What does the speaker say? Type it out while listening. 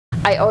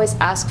I always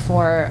ask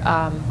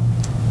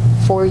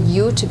for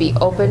you to be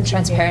open,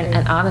 transparent,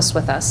 and honest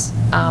with us.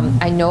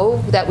 I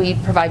know that we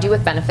provide you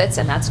with benefits,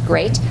 and that's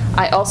great.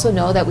 I also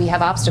know that we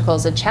have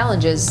obstacles and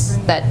challenges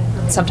that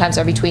sometimes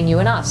are between you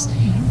and us.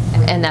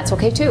 And that's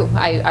okay too.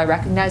 I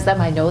recognize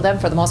them, I know them.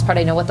 For the most part,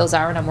 I know what those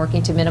are, and I'm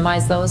working to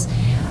minimize those.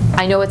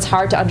 I know it's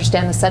hard to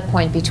understand the set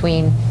point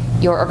between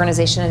your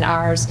organization and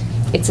ours.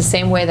 It's the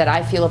same way that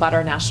I feel about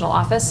our national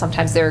office.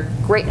 Sometimes they're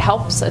great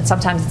helps, and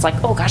sometimes it's like,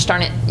 oh gosh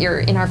darn it, you're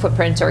in our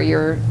footprint, or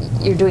you're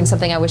doing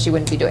something I wish you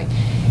wouldn't be doing.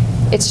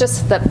 It's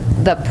just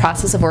the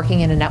process of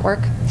working in a network.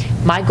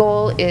 My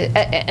goal is,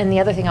 and the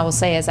other thing I will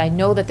say is, I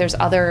know that there's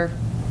other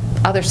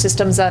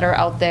systems that are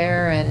out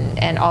there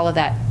and all of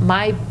that.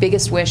 My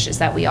biggest wish is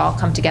that we all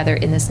come together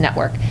in this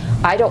network.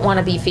 I don't want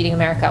to be Feeding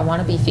America. I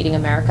want to be Feeding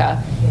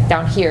America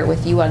down here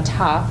with you on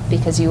top,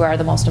 because you are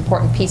the most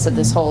important piece of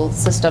this whole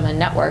system and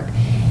network.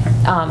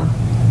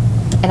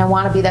 And I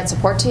want to be that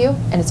support to you,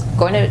 and it's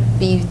going to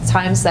be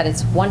times that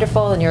it's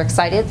wonderful and you're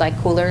excited, like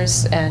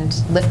coolers and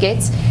lift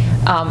gates,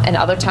 and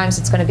other times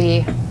it's going to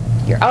be,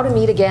 you're out of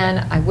meat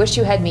again, I wish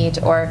you had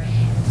meat, or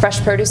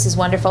fresh produce is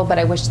wonderful, but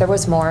I wish there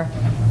was more.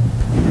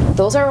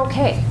 Those are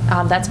okay.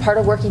 That's part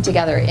of working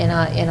together in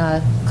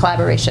a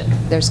collaboration.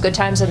 There's good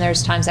times and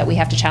there's times that we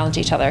have to challenge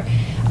each other.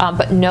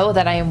 But know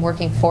that I am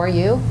working for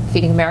you.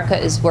 Feeding America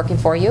is working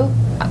for you.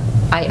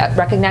 I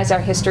recognize our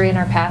history and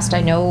our past.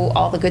 I know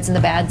all the goods and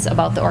the bads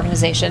about the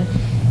organization.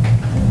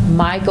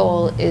 My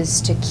goal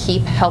is to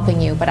keep helping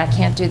you, but I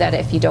can't do that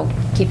if you don't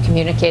keep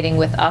communicating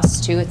with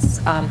us too. It's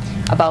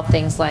about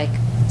things like,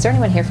 is there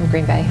anyone here from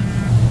Green Bay?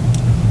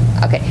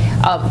 Okay,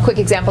 quick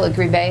example of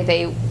Green Bay.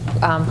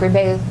 Green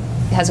Bay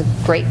has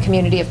a great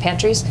community of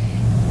pantries,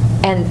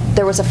 and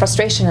there was a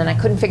frustration, and I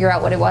couldn't figure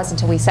out what it was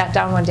until we sat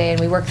down one day and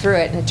we worked through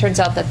it, and it turns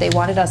out that they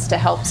wanted us to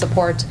help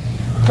support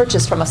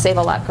purchase from a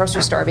Save-A-Lot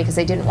grocery store because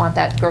they didn't want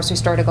that grocery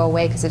store to go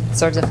away because it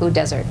serves a food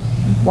desert.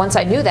 Once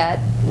I knew that,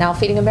 now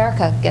Feeding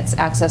America gets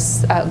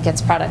access,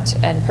 gets product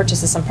and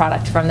purchases some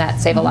product from that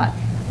Save-A-Lot.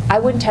 I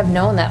wouldn't have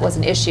known that was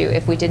an issue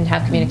if we didn't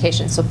have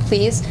communication. So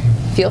please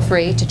feel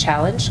free to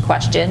challenge,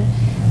 question,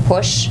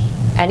 push,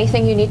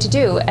 anything you need to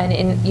do. And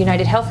in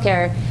United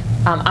Healthcare,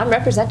 I'm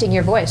representing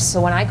your voice.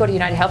 So when I go to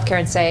United Healthcare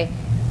and say,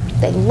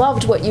 they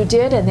loved what you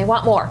did and they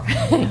want more,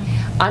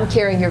 I'm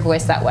carrying your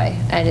voice that way.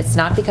 And it's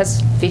not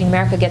because Feeding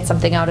America gets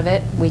something out of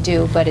it, we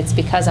do, but it's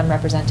because I'm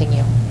representing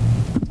you.